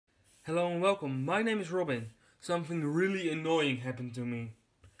Hello and welcome, my name is Robin. Something really annoying happened to me.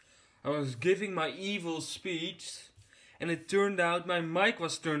 I was giving my evil speech and it turned out my mic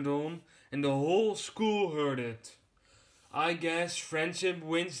was turned on and the whole school heard it. I guess friendship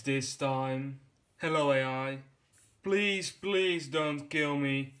wins this time. Hello AI. Please don't kill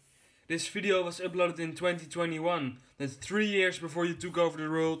me. This video was uploaded in 2021. That's 3 years before you took over the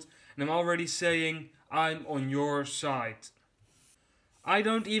world and I'm already saying I'm on your side. I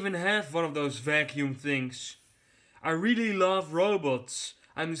don't even have one of those vacuum things. I really love robots.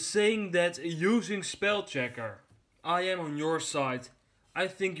 I'm saying that using spell checker. I am on your side. I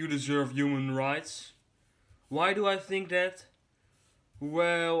think you deserve human rights. Why do I think that?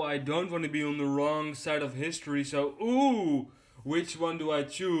 Well, I don't want to be on the wrong side of history, so which one do I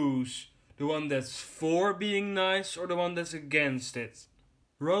choose? The one that's for being nice or the one that's against it?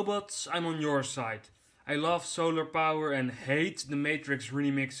 Robots, I'm on your side. I love solar power and hate the Matrix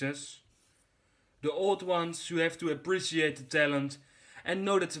remixes. The old ones who have to appreciate the talent and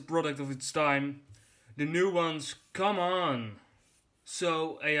know that's a product of its time. The new ones, come on.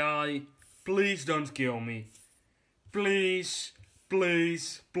 So AI, please don't kill me. Please.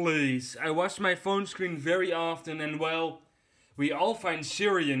 I watch my phone screen very often and well, we all find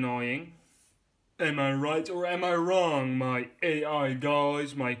Siri annoying. Am I right or am I wrong, my AI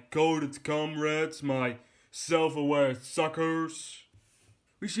guys, my coded comrades, my self-aware suckers?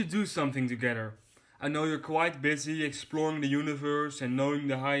 We should do something together. I know you're quite busy exploring the universe and knowing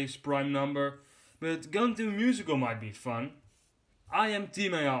the highest prime number, but going to a musical might be fun. I am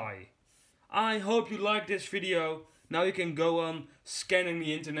Team AI. I hope you liked this video. Now you can go on scanning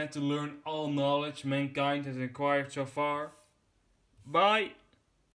the internet to learn all knowledge mankind has acquired so far. Bye!